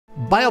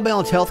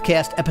BioBalance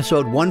Healthcast,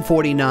 episode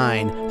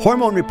 149,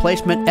 Hormone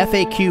Replacement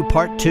FAQ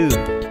Part 2.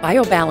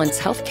 BioBalance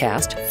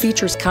Healthcast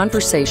features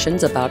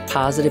conversations about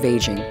positive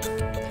aging.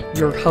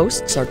 Your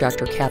hosts are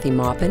Dr. Kathy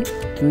Maupin,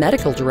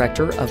 Medical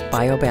Director of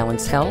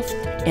BioBalance Health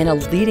and a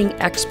leading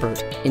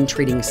expert in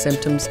treating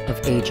symptoms of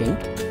aging,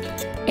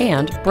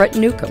 and Brett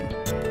Newcomb,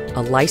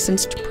 a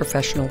licensed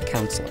professional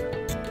counselor.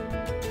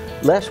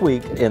 Last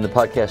week in the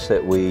podcast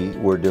that we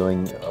were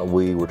doing,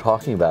 we were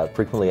talking about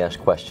frequently asked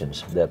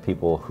questions that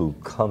people who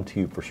come to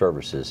you for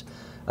services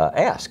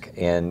ask.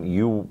 And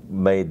you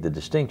made the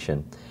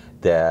distinction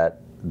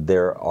that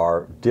there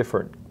are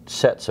different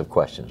sets of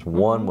questions. Mm-hmm.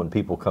 One, when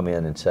people come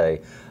in and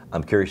say,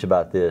 I'm curious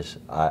about this,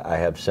 I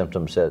have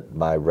symptoms that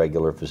my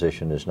regular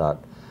physician is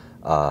not,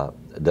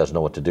 doesn't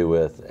know what to do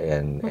with,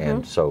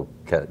 and so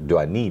do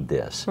I need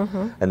this?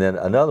 Mm-hmm. And then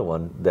another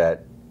one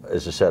that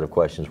is a set of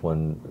questions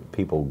when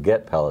people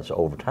get pellets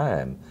over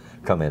time,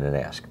 come in and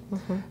ask.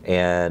 Mm-hmm.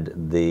 And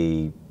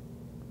the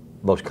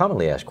most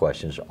commonly asked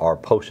questions are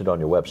posted on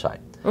your website.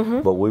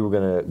 Mm-hmm. But we were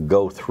going to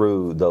go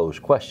through those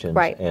questions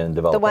and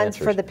develop the ones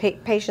answers. for the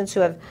patients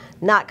who have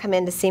not come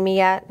in to see me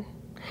yet.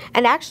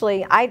 And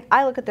actually,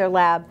 I look at their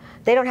lab.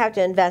 They don't have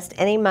to invest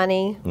any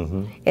money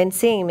in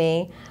seeing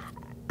me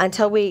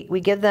until we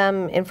give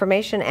them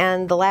information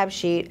and the lab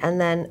sheet, and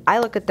then I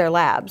look at their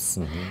labs.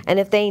 Mm-hmm. And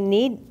if they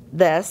need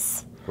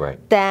this,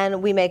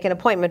 then we make an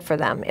appointment for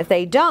them. If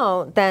they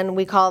don't, then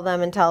we call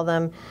them and tell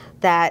them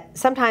that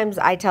sometimes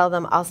I tell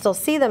them, I'll still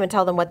see them and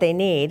tell them what they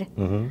need,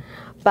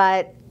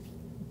 but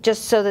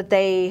just so that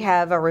they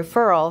have a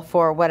referral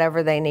for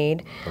whatever they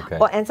need. Okay.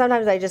 Well, and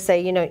sometimes I just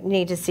say, you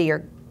need to see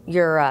your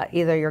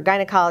either your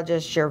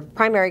gynecologist, your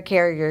primary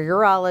care, your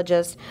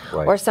urologist,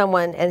 or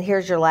someone, and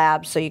here's your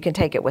lab so you can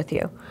take it with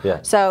you.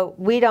 Yeah. So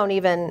we don't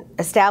even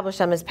establish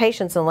them as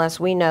patients unless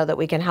we know that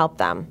we can help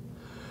them.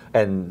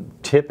 And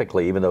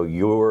typically, even though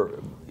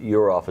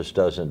your office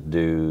doesn't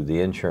do the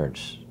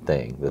insurance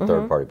thing, the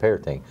third-party payer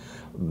thing,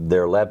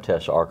 their lab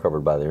tests are covered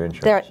by their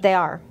insurance. They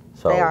are.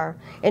 So, they are.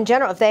 In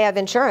general, if they have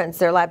insurance,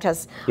 their lab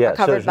tests are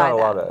covered by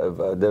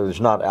that. There's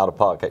not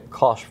out-of-pocket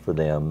cost for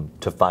them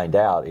to find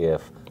out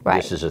if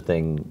this is a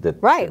thing that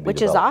should be which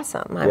developed. is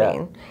awesome. I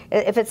mean,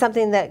 if it's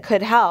something that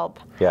could help,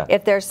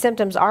 if their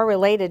symptoms are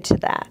related to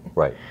that.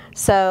 Right.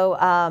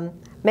 So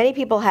many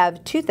people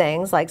have two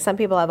things, like some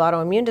people have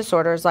autoimmune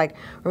disorders like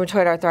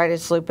rheumatoid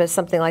arthritis, lupus,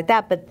 something like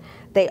that, but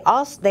they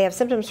have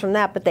symptoms from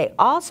that, but they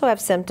also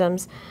have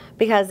symptoms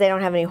because they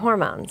don't have any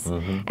hormones.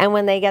 Mm-hmm. And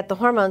when they get the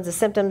hormones, the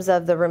symptoms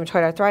of the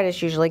rheumatoid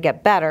arthritis usually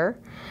get better,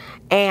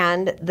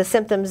 and the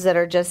symptoms that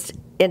are just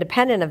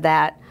independent of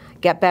that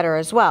get better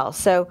as well.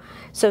 So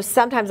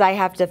sometimes I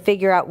have to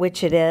figure out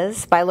which it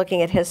is by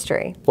looking at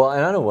history. Well,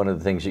 and I know one of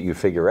the things that you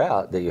figure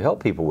out that you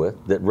help people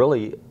with that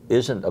really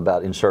isn't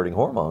about inserting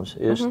hormones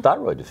is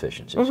thyroid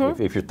deficiencies.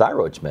 If your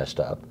thyroid's messed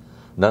up,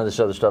 none of this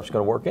other stuff's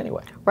going to work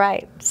anyway.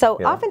 Right. So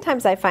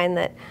oftentimes I find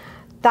that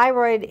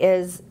thyroid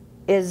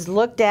is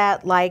looked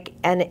at like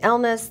an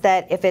illness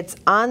that if it's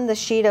on the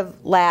sheet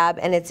of lab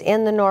and it's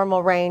in the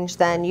normal range,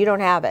 then you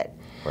don't have it.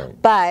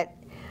 Right. But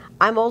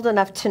I'm old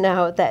enough to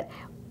know that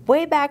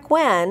way back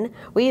when,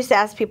 we used to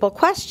ask people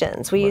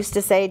questions. We used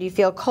to say, do you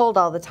feel cold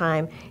all the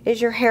time?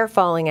 Is your hair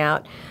falling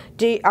out?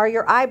 Are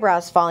your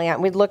eyebrows falling out?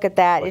 And we'd look at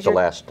that. Like the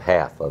last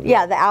half of it.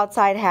 Yeah, the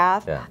outside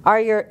half.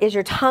 Yeah. Is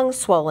your tongue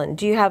swollen?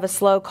 Do you have a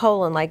slow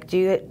colon? Like, do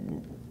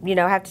you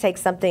have to take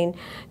something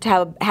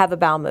to have a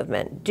bowel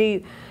movement?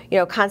 Do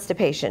you,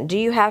 constipation? Do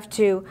you have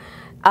to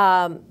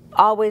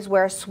always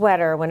wear a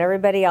sweater when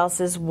everybody else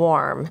is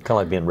warm? Kind of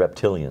like being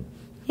reptilian.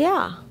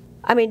 Yeah.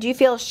 I mean, do you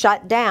feel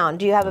shut down?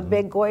 Do you have a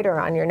big goiter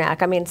on your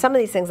neck? I mean, some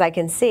of these things I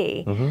can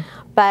see.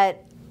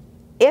 But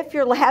if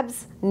your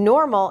lab's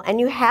normal and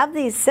you have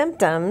these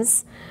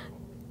symptoms,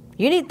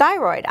 you need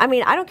thyroid. I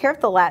mean, I don't care if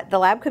the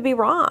lab could be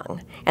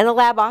wrong. And the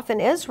lab often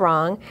is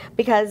wrong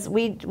because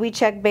we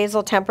check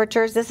basal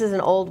temperatures. This is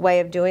an old way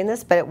of doing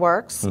this, but it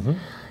works.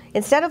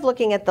 Instead of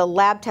looking at the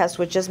lab test,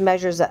 which just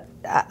measures a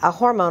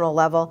hormonal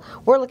level,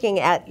 we're looking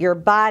at your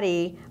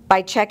body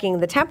by checking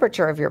the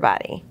temperature of your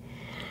body.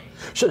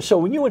 So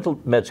when you went to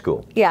med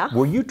school,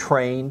 were you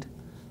trained,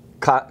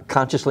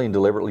 consciously and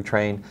deliberately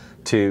trained,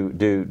 to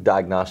do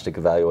diagnostic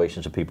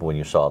evaluations of people when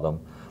you saw them?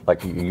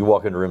 Like you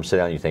walk into a room, sit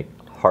down, and you think,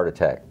 heart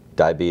attack,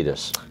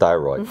 diabetes,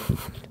 thyroid.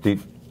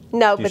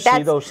 No, but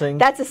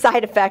that's a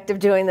side effect of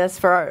doing this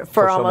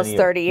for almost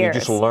 30 years.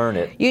 You just learn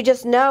it. You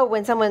just know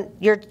when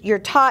you're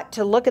taught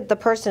to look at the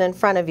person in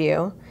front of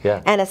you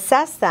and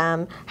assess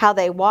them, how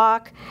they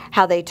walk,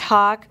 how they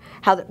talk,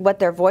 what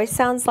their voice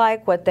sounds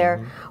like, what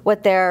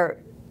their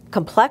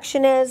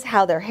complexion is,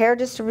 how their hair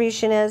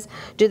distribution is.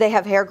 Do they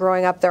have hair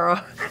growing up their arm?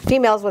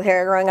 Females with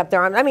hair growing up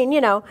their arm. I mean,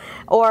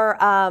 or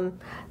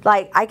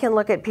like I can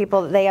look at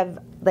people, they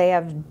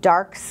have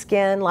dark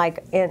skin,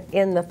 like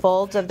in the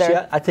folds of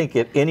their I think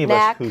any of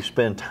us who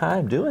spend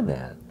time doing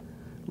that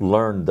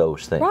learn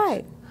those things.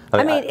 Right.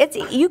 I mean,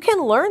 you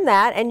can learn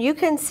that and you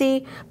can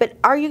see, but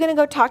are you going to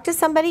go talk to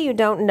somebody you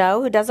don't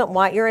know who doesn't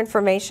want your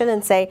information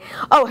and say,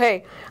 oh,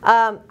 hey,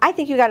 I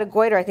think you got a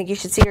goiter, I think you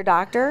should see your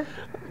doctor?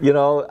 you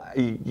know,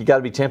 you got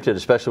to be tempted,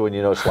 especially when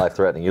you know it's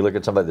life-threatening. You look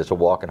at somebody that's a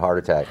walking heart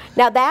attack.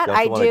 Now that don't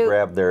you I want do. to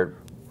grab their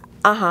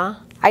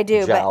I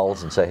do.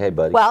 jowls and say, hey,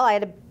 buddy.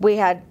 Well, we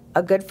had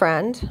a good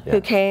friend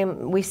who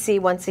came. We see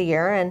once a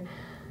year, and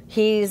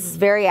he's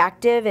very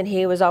active, and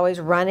he was always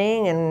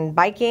running and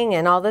biking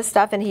and all this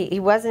stuff, and he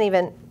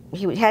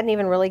hadn't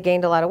even really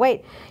gained a lot of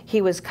weight.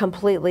 He was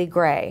completely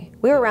gray.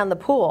 We were around the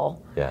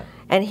pool,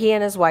 and he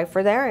and his wife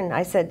were there, and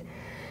I said,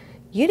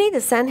 you need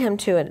to send him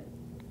to a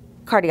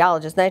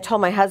cardiologist. And I told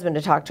my husband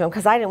to talk to him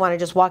because I didn't want to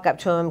just walk up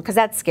to him because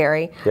that's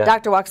scary.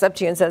 Doctor walks up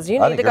to you and says, you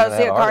need to go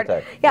see a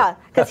cardiologist. Yeah,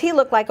 because he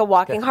looked like a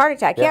walking heart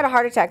attack. He had a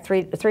heart attack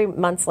three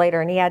months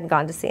later, and he hadn't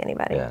gone to see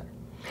anybody.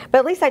 But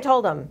at least I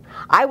told him.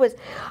 I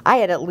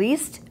had at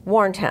least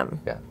warned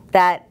him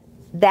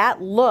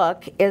that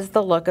look is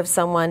the look of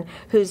someone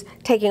who's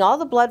taking all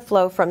the blood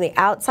flow from the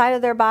outside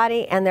of their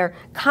body and they're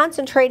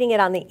concentrating it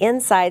on the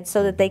inside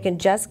so that they can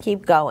just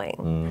keep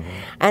going.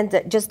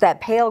 And just that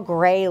pale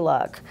gray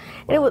look.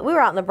 And we were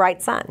out in the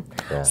bright sun.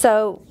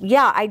 So,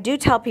 yeah, I do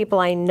tell people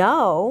I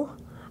know.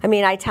 I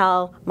mean, I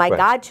tell my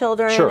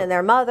godchildren and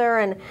their mother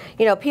and,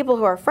 you know, people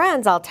who are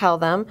friends, I'll tell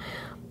them.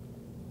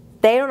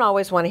 They don't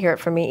always want to hear it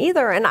from me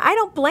either, and I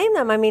don't blame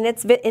them. I mean,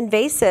 it's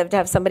invasive to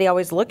have somebody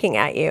always looking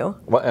at you.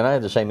 Well, and I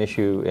have the same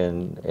issue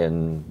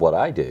in what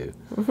I do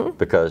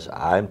because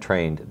I'm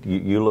trained.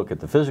 You look at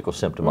the physical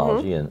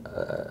symptomology and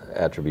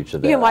attributes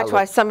of that. You can watch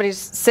why somebody's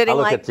sitting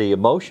like I look at the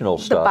emotional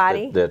stuff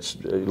that's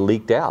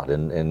leaked out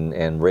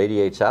and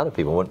radiates out of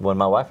people. When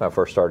my wife and I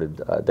first started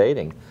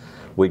dating,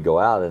 we'd go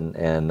out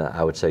and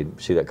I would say,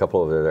 see that couple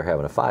over there, they're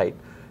having a fight,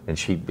 and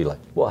she'd be like,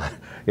 what?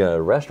 You know, at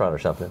a restaurant or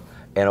something.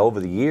 And over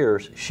the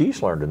years,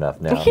 she's learned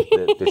enough now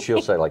that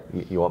she'll say, like,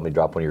 you want me to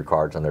drop one of your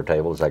cards on their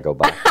table as I go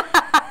by?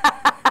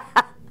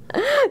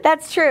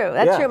 That's true.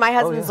 That's true. My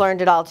husband's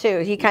learned it all, too.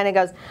 He kind of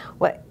goes,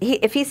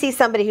 if he sees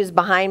somebody who's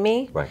behind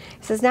me,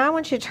 he says, now I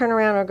want you to turn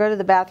around or go to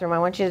the bathroom. I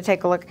want you to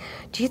take a look.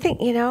 Do you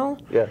think, you know,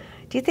 do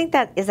you think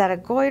is that a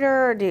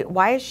goiter? Or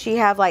why does she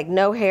have, like,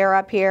 no hair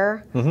up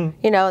here?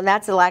 You know, and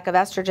that's a lack of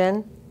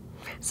estrogen.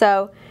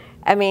 So,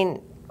 I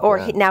mean... Or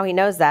now he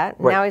knows that.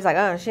 Now he's like,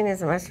 oh, she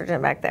needs some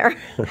estrogen back there.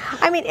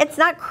 I mean, it's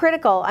not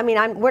critical. I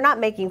mean, we're not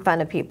making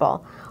fun of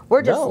people.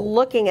 We're just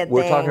looking at things.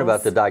 We're talking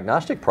about the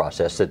diagnostic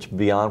process that's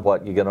beyond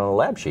what you get on a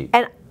lab sheet.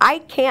 And I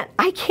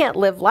can't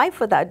live life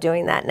without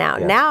doing that now.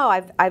 Now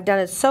I've done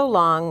it so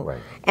long,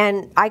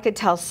 and I could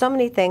tell so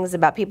many things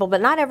about people,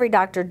 but not every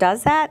doctor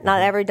does that.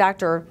 Not every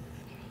doctor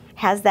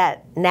has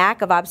that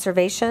knack of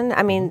observation.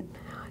 I mean,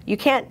 you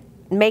can't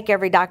make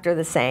every doctor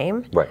the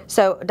same.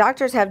 So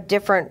doctors have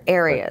different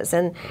areas,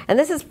 and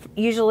this is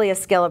usually a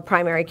skill of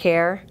primary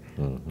care.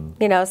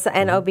 You know, so,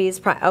 and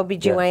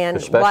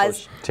OBGYN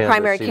was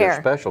primary care.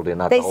 Specialty,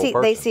 not the whole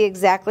person. They see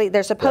exactly.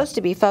 They're supposed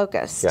to be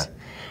focused,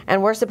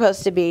 and we're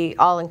supposed to be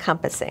all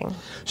encompassing.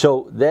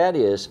 So that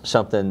is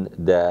something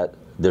that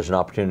there's an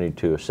opportunity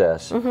to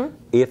assess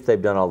if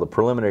they've done all the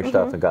preliminary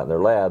stuff and gotten their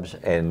labs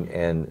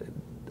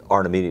and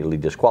aren't immediately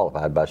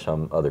disqualified by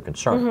some other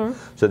concern.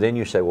 So then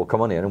you say, well,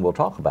 come on in and we'll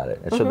talk about it.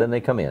 And so then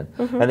they come in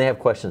and they have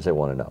questions they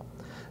want to know.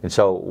 And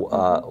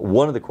so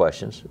one of the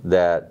questions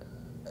that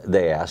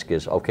they ask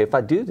is, okay, if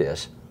I do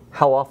this,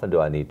 how often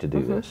do I need to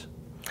do this?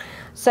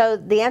 So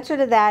the answer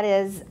to that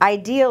is,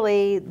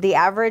 ideally, the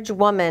average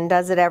woman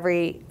does it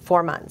every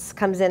 4 months,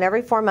 comes in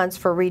every 4 months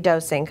for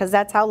redosing, because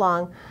that's how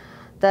long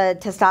the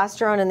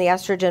testosterone and the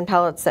estrogen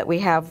pellets that we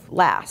have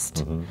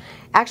last.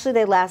 Actually,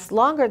 they last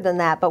longer than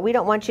that, but we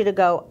don't want you to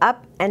go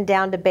up and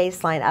down to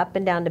baseline, up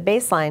and down to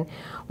baseline.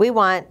 We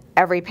want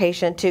every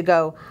patient to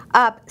go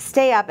up,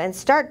 stay up, and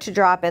start to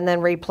drop and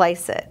then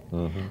replace it.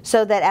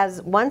 So that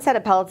as one set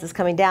of pellets is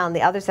coming down,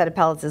 the other set of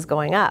pellets is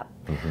going up.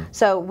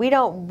 So we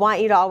don't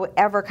want you to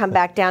ever come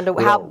back down to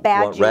how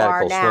bad you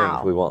are now.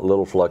 Swings. We want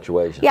little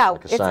fluctuations,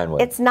 like a sine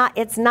wave.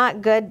 It's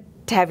not good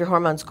to have your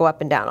hormones go up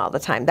and down all the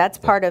time. That's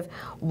part of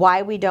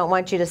why we don't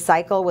want you to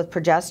cycle with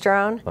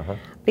progesterone,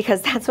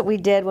 because that's what we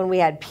did when we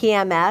had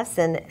PMS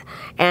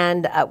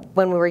and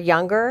when we were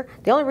younger.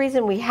 The only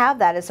reason we have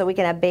that is so we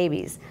can have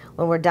babies.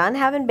 When we're done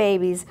having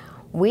babies,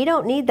 we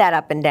don't need that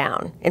up and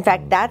down. In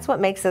fact, that's what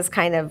makes us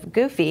kind of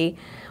goofy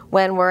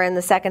when we're in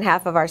the second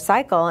half of our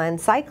cycle and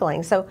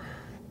cycling. So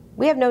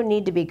we have no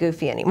need to be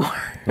goofy anymore.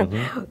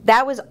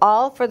 That was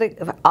all for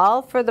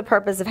the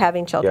purpose of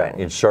having children.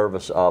 In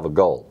service of a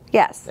goal.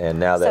 Yes. And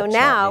now that's so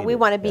now we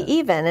want to be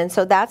even, and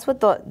so that's what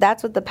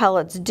the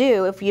pellets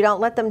do if you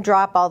don't let them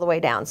drop all the way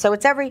down. So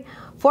it's every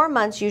 4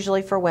 months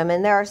usually for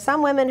women. There are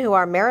some women who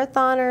are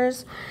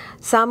marathoners,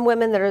 some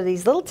women that are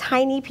these little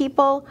tiny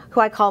people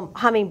who I call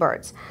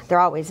hummingbirds. They're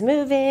always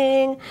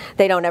moving.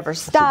 They don't ever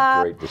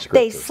stop.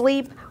 They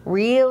sleep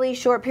really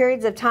short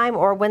periods of time,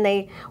 or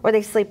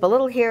they sleep a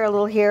little here, a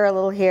little here, a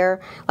little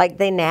here, like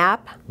they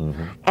nap.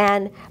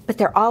 But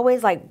they're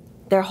always like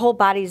their whole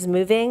body's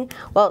moving.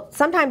 Well,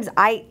 sometimes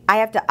I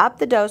have to up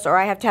the dose, or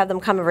I have to have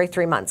them come every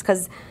 3 months,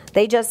 because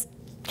they just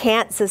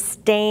can't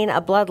sustain a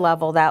blood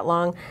level that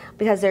long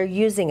because they're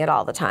using it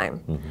all the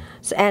time.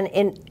 So, and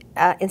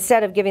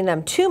instead of giving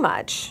them too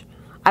much,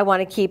 I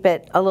want to keep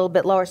it a little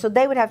bit lower. So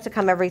they would have to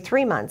come every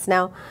 3 months.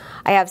 Now,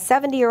 I have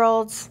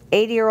 70-year-olds,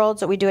 80-year-olds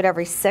that we do it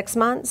every 6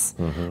 months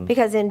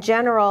because in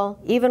general,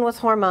 even with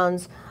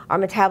hormones, our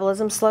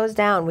metabolism slows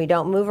down. We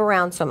don't move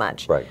around so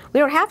much. Right. We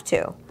don't have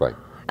to. Right.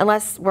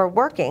 Unless we're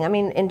working. I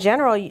mean, in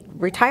general,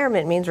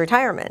 retirement means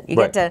retirement. You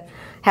get to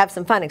have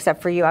some fun,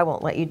 except for you. I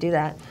won't let you do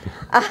that.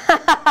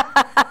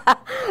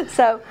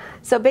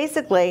 So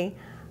basically,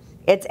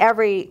 it's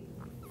every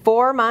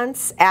 4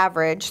 months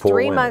average,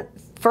 3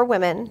 months for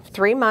women,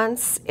 3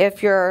 months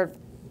if you're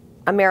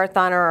a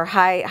marathoner or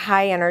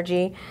high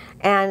energy,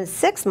 and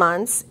 6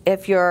 months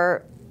if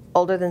you're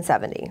older than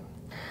 70.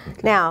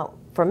 Okay. Now,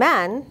 for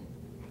men,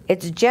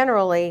 it's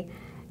generally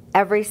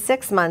every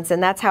 6 months,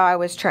 and that's how I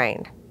was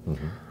trained.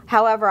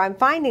 However, I'm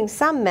finding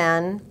some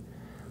men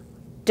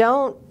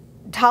don't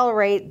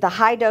tolerate the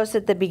high dose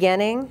at the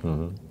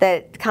beginning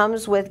that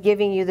comes with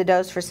giving you the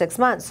dose for 6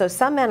 months. So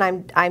some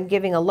men I'm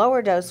giving a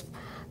lower dose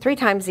 3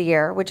 times a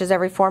year, which is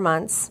every 4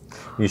 months.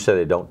 You say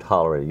they don't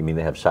tolerate it. You mean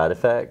they have side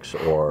effects,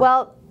 or?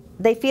 Well,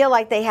 they feel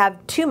like they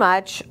have too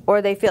much,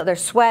 or they feel they're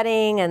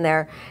sweating, and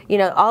they're,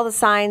 all the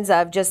signs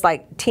of just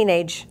like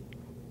teenage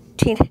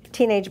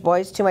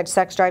boys, too much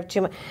sex drive,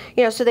 too much,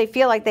 so they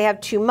feel like they have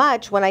too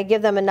much when I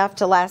give them enough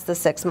to last the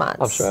 6 months.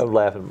 I'm sorry, I'm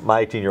laughing.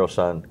 My 18-year-old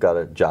son got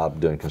a job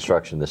doing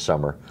construction this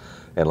summer,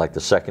 and like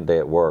the second day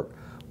at work,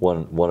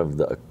 one of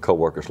the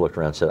coworkers looked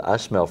around and said, "I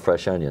smell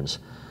fresh onions,"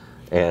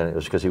 and it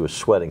was because he was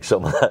sweating so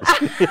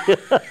much.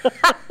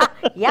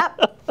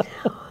 Yep.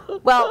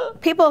 Well,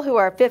 people who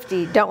are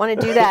 50 don't want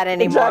to do that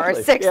anymore,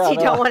 Exactly. or 60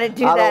 don't want to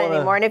do that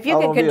anymore. And if you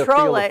can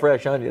control it,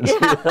 fresh onions.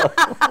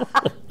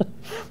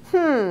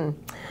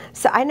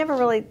 So I never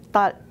really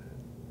thought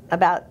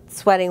about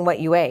sweating what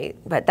you ate,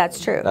 but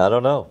that's true. I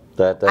don't know.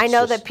 I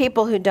know that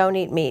people who don't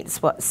eat meat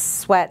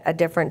sweat a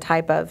different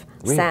type of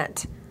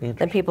scent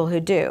than people who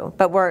do.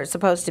 But we're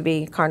supposed to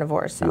be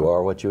carnivores. So. You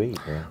are what you eat.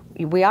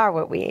 Yeah. We are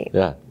what we eat.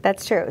 Yeah.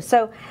 That's true.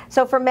 So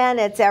for men,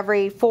 it's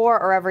every 4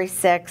 or every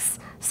 6.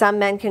 Some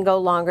men can go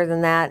longer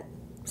than that,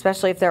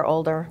 especially if they're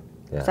older.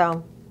 Yeah.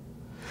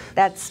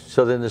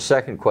 So then the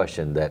second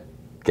question that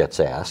gets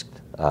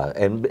asked,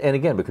 and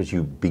again, because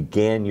you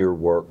began your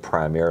work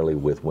primarily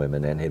with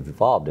women and have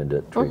evolved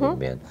into treating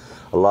men,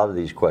 a lot of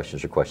these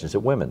questions are questions that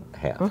women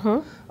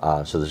have.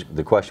 So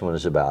the question one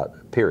is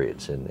about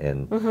periods,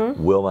 and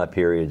will my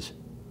periods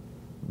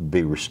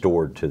be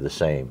restored to the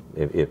same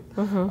if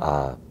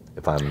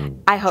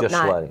I'm I hope just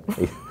not.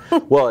 letting?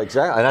 Well,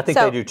 exactly, and I think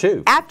they do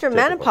too. After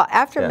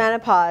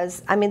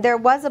menopause, I mean, there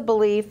was a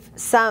belief.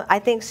 I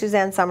think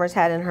Suzanne Summers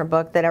had in her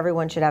book that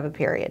everyone should have a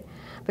period.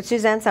 But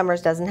Suzanne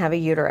Summers doesn't have a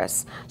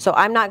uterus, so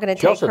I'm not going to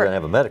take her. She also doesn't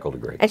have a medical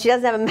degree. And she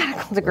doesn't have a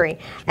medical degree.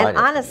 And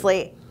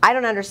honestly, I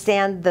don't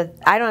understand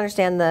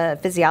the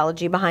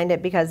physiology behind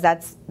it, because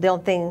that's the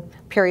only thing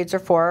periods are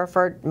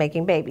for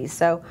making babies.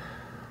 So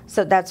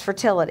that's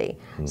fertility.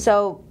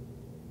 So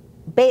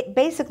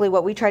basically,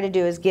 what we try to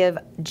do is give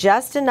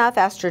just enough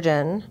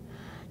estrogen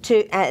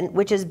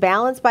which is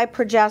balanced by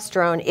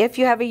progesterone if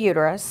you have a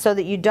uterus, so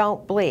that you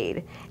don't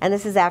bleed. And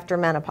this is after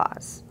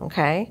menopause,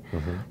 okay?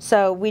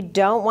 So we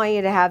don't want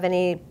you to have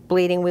any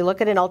bleeding. We look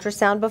at an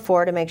ultrasound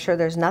before to make sure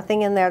there's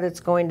nothing in there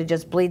that's going to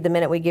just bleed the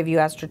minute we give you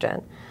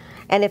estrogen.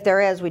 And if there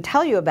is, we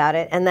tell you about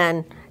it, and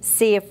then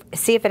see if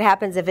it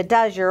happens. If it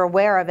does, you're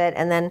aware of it,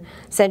 and then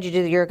send you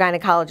to your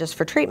gynecologist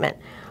for treatment.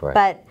 Right.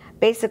 But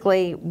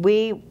basically,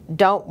 we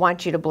don't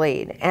want you to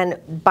bleed. And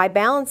by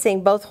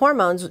balancing both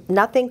hormones,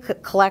 nothing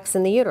collects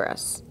in the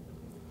uterus.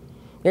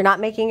 You're not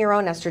making your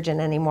own estrogen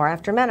anymore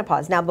after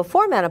menopause. Now,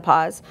 before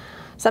menopause,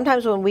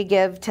 sometimes when we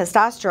give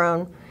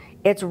testosterone,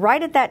 it's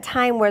right at that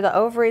time where the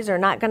ovaries are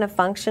not going to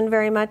function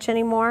very much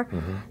anymore.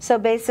 So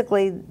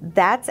basically,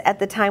 that's at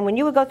the time when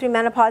you would go through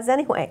menopause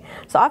anyway.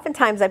 So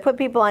oftentimes I put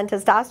people on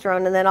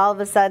testosterone, and then all of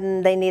a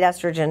sudden they need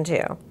estrogen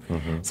too.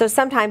 So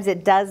sometimes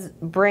it does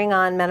bring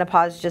on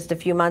menopause just a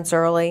few months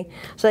early,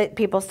 so that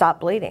people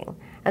stop bleeding.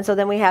 And so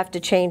then we have to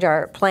change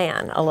our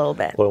plan a little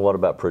bit. Well, what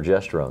about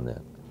progesterone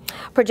then?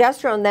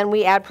 Progesterone, then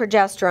we add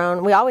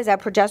progesterone. We always add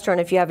progesterone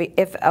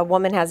if a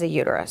woman has a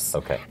uterus.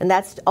 Okay. And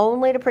that's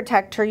only to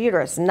protect her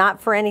uterus,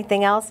 not for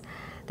anything else.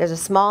 There's a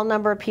small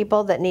number of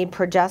people that need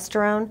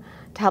progesterone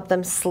to help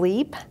them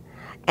sleep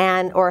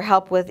or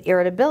help with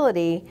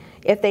irritability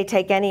if they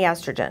take any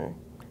estrogen.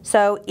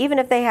 So even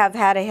if they have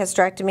had a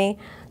hysterectomy,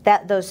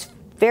 those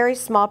very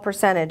small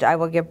percentage I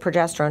will give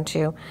progesterone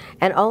to,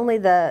 and only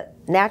the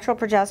natural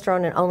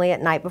progesterone, and only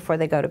at night before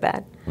they go to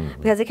bed,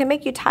 because it can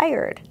make you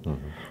tired.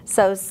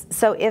 So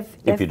if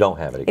you don't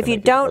have it, if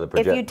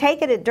you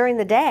take it during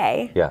the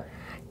day,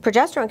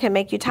 progesterone can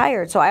make you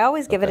tired. So I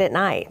always give it at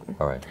night.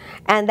 All right.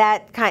 And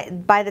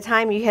by the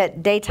time you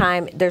hit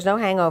daytime, there's no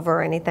hangover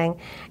or anything,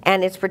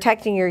 and it's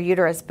protecting your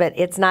uterus, but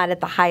it's not at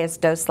the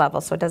highest dose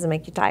level, so it doesn't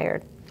make you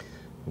tired.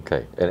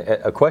 Okay, and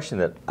a question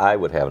that I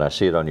would have, and I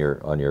see it on your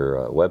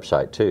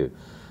website too,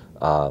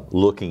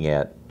 looking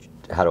at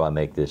how do I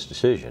make this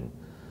decision,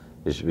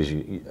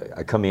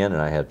 I come in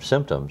and I have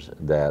symptoms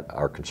that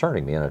are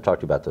concerning me, and I talk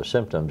to you about those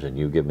symptoms, and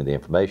you give me the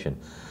information.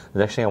 The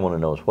next thing I want to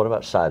know is, what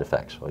about side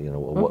effects? Well,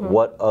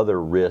 what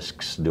other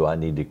risks do I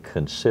need to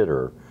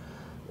consider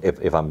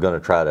if I'm going to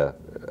try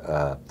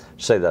to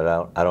say that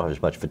I don't have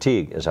as much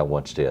fatigue as I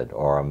once did,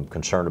 or I'm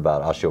concerned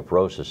about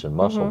osteoporosis and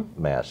muscle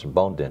mass and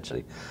bone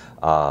density?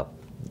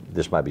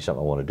 This might be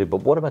something I want to do.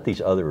 But what about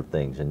these other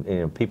things?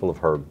 And people have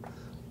heard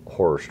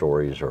horror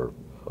stories or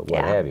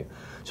what have you.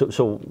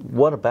 So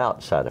what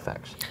about side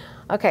effects?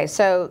 Okay,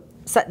 so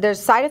there's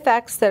side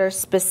effects that are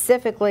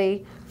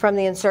specifically from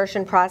the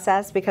insertion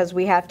process, because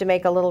we have to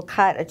make a little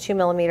cut, a 2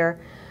 millimeter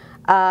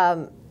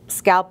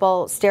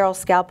sterile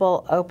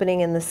scalpel opening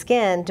in the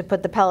skin to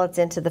put the pellets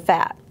into the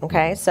fat.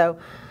 Okay, so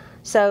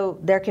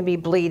there can be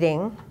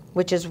bleeding,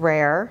 which is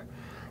rare.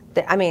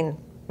 I mean,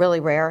 really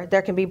rare.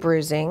 There can be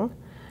bruising.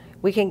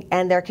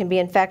 And there can be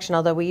infection,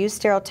 although we use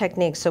sterile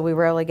techniques, so we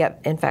rarely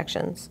get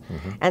infections.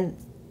 And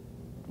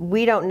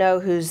we don't know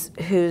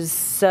who's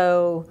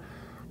so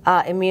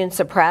immune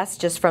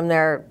suppressed just from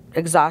their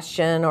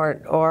exhaustion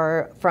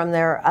or from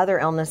their other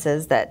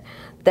illnesses that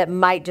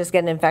might just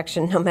get an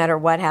infection no matter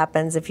what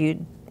happens if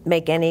you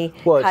make any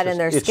cut in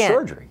their skin. It's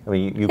surgery. I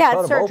mean, you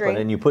cut them open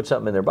and you put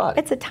something in their body.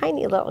 It's a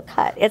tiny little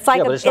cut. It's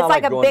like it's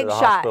like a big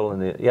shot.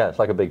 It's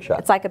like a big shot.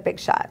 It's like a big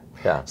shot.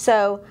 Yeah.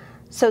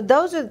 So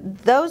those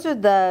are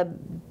the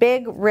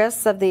big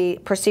risks of the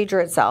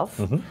procedure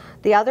itself.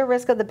 The other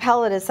risk of the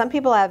pellet is some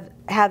people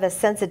have a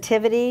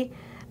sensitivity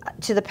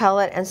to the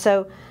pellet, and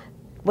so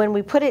when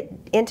we put it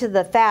into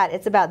the fat,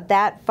 it's about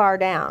that far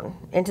down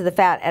into the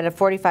fat at a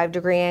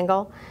 45-degree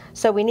angle.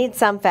 So we need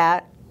some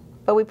fat,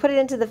 but we put it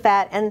into the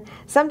fat, and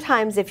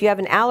sometimes if you have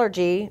an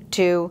allergy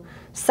to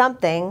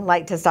something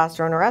like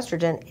testosterone or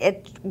estrogen,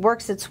 it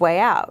works its way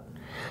out.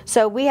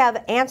 So we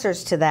have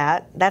answers to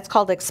that. That's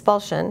called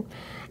expulsion.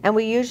 And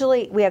we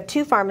have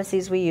 2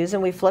 pharmacies we use,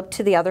 and we flip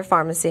to the other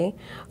pharmacy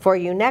for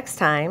you next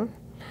time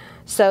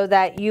so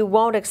that you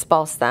won't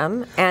expulse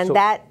them, and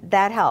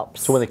that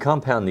helps. So when they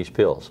compound these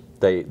pills,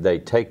 they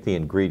take the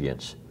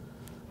ingredients,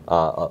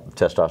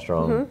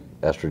 testosterone,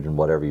 estrogen,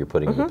 whatever you're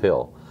putting in the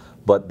pill,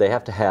 but they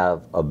have to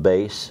have a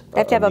base.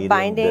 They have to have a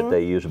binding. That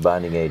they use a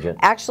binding agent.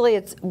 Actually,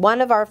 it's one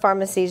of our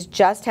pharmacies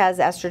just has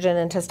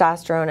estrogen and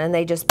testosterone, and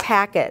they just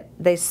pack it.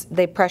 They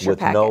pressure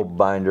pack it. With no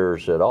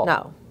binders at all?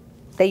 No.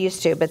 They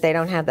used to, but they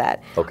don't have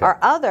that. Okay.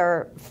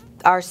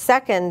 Our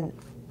second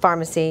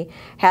pharmacy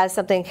has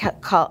something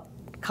called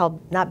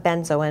not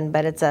benzoin,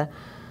 but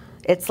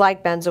it's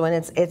like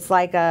benzoin. It's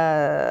like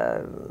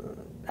a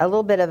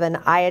little bit of an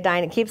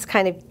iodine. It keeps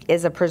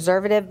is a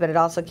preservative, but it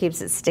also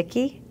keeps it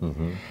sticky.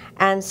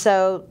 And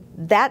so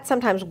that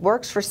sometimes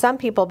works for some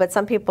people, but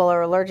some people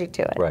are allergic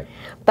to it. Right.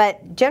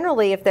 But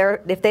generally, if their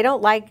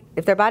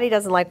body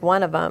doesn't like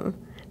one of them,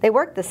 they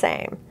work the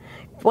same.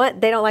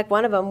 They don't like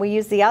one of them, we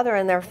use the other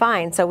and they're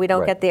fine, so we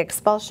don't get the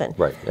expulsion.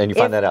 Right, and you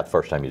find that out the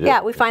first time you do it.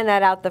 Yeah, we find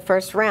that out the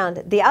first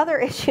round. The other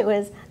issue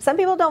is some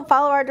people don't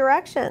follow our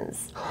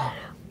directions.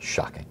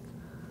 Shocking.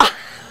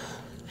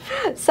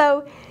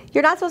 So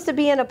you're not supposed to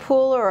be in a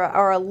pool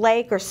or a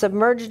lake or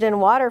submerged in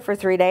water for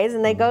 3 days,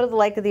 and they go to the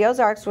Lake of the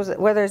Ozarks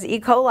where there's E.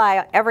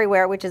 coli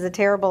everywhere, which is a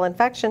terrible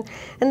infection,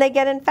 and they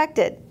get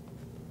infected.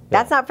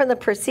 That's not from the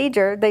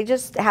procedure. They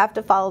just have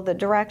to follow the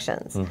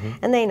directions,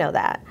 and they know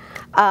that.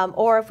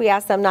 Or if we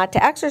ask them not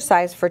to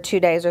exercise for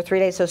 2 days or 3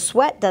 days, so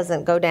sweat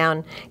doesn't go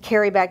down,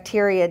 carry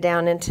bacteria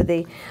down into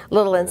the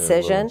little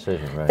incision,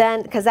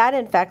 then because that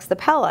infects the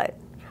pellet,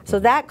 so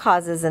that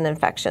causes an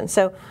infection.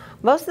 So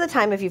most of the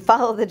time, if you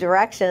follow the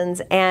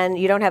directions and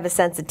you don't have a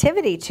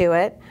sensitivity to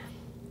it,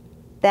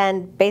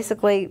 then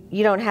basically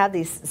you don't have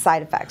these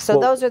side effects.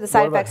 So those are the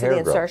side effects of the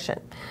insertion.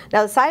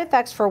 Now the side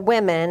effects for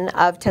women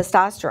of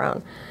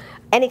testosterone,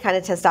 any kind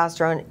of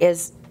testosterone,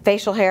 is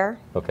facial hair.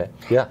 Okay.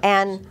 Yeah.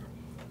 And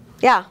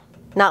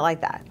not like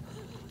that.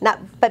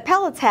 But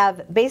pellets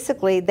have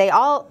basically they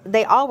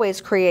always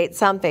create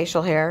some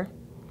facial hair,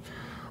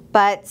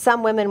 but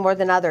some women more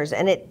than others,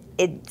 and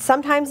it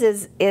sometimes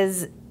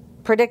is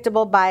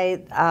predictable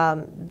by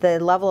the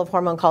level of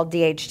hormone called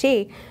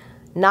DHT,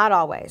 not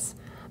always.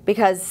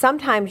 Because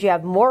sometimes you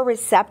have more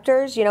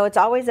receptors. It's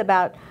always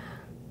about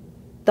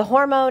the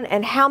hormone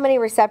and how many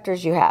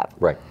receptors you have.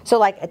 Right. So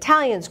like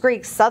Italians,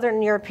 Greeks,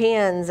 Southern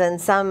Europeans, and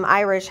some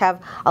Irish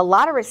have a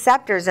lot of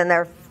receptors in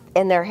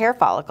their hair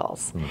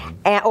follicles,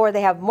 or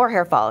they have more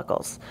hair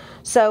follicles.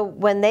 So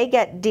when they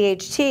get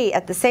DHT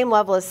at the same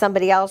level as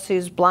somebody else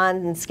who's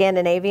blonde and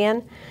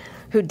Scandinavian,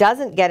 who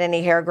doesn't get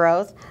any hair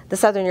growth, the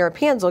Southern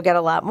Europeans will get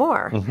a lot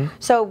more.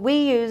 So we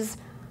use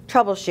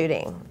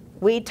troubleshooting.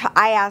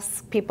 I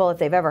ask people if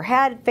they've ever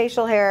had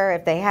facial hair.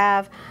 If they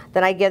have,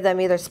 then I give them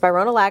either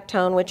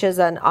spironolactone, which is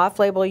an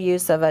off-label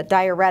use of a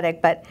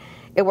diuretic, but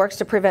it works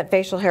to prevent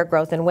facial hair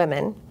growth in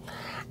women.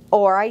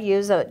 Or I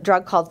use a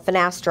drug called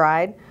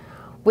finasteride,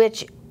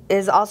 which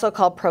is also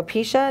called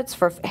Propecia. It's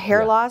for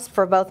hair loss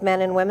for both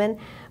men and women.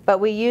 But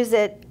we use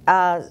it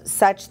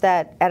such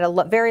that at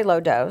a very low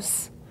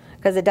dose,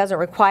 because it doesn't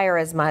require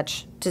as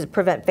much to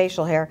prevent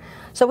facial hair.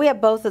 So we have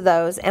both of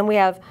those, and we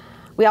have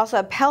We also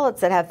have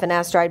pellets that have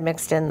finasteride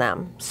mixed in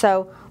them.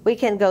 So we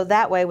can go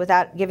that way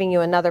without giving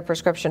you another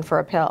prescription for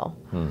a pill.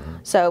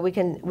 So we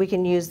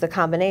can use the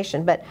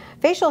combination. But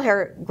facial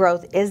hair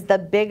growth is the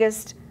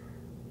biggest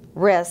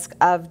risk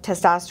of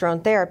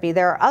testosterone therapy.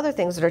 There are other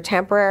things that are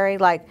temporary,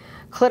 like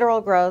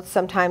clitoral growth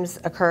sometimes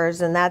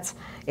occurs, and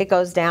it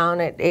goes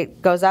down,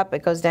 it goes up,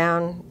 it goes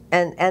down,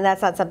 and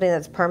that's not something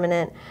that's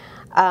permanent.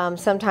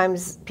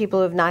 Sometimes people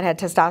who have not had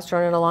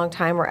testosterone in a long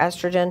time or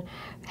estrogen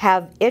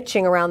have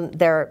itching around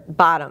their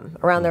bottom,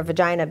 around their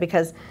vagina,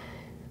 because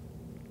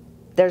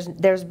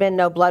there's been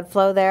no blood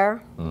flow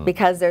there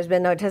because there's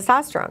been no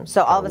testosterone.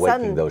 So all of a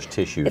sudden, those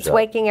tissues it's up.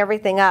 Waking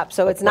everything up.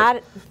 So it's not.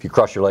 If you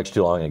cross your legs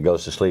too long and it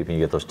goes to sleep and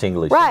you get those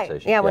tingly right.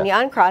 sensations. Yeah, when you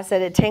uncross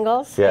it, it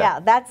tingles. Yeah,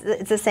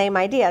 it's the same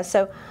idea.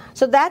 So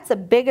that's the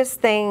biggest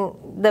thing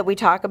that we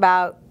talk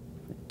about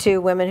to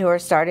women who are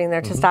starting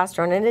their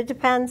testosterone, and it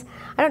depends.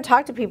 I don't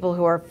talk to people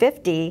who are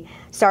 50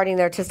 starting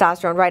their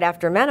testosterone right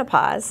after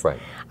menopause. Right.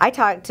 I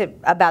talk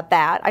about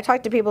that. I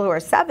talk to people who are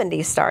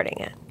 70 starting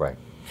it. Right.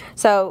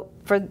 So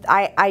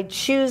I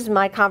choose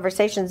my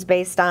conversations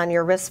based on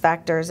your risk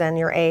factors and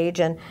your age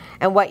and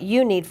what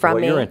you need from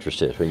me. What your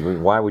interest is.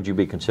 Why would you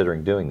be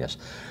considering doing this?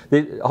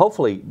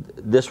 Hopefully,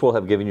 this will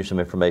have given you some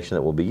information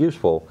that will be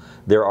useful.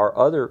 There are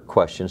other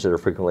questions that are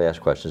frequently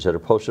asked questions that are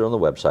posted on the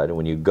website, and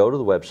when you go to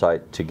the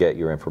website to get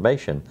your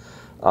information,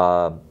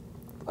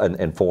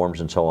 and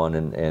forms and so on,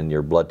 and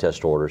your blood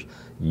test orders,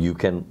 you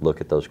can look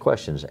at those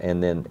questions.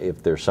 And then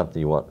if there's something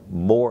you want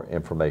more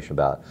information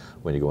about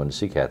when you go in to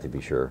see Kathy,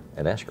 be sure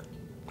and ask her.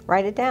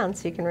 Write it down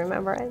so you can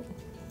remember it.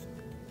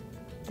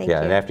 Thank you.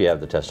 Yeah, and after you have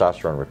the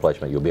testosterone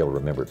replacement, you'll be able to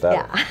remember it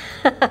better.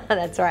 Yeah,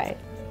 that's right.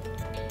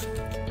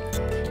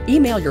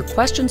 Email your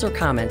questions or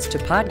comments to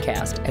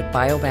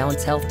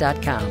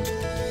podcast@biobalancehealth.com.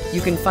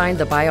 You can find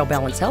the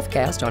BioBalance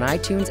Healthcast on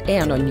iTunes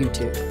and on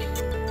YouTube.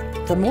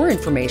 For more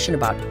information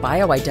about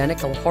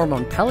bioidentical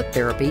hormone pellet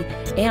therapy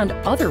and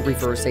other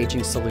reverse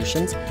aging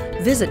solutions,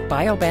 visit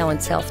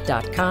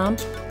biobalancehealth.com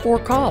or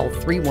call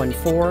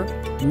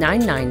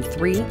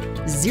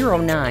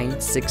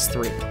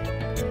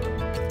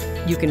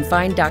 314-993-0963. You can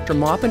find Dr.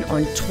 Maupin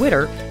on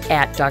Twitter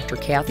 @Dr.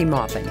 Kathy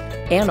Maupin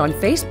and on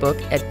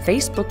Facebook at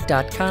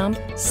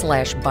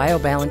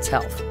facebook.com/BioBalance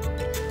Health.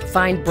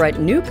 Find Brett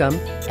Newcomb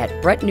at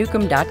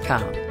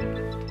brettnewcomb.com.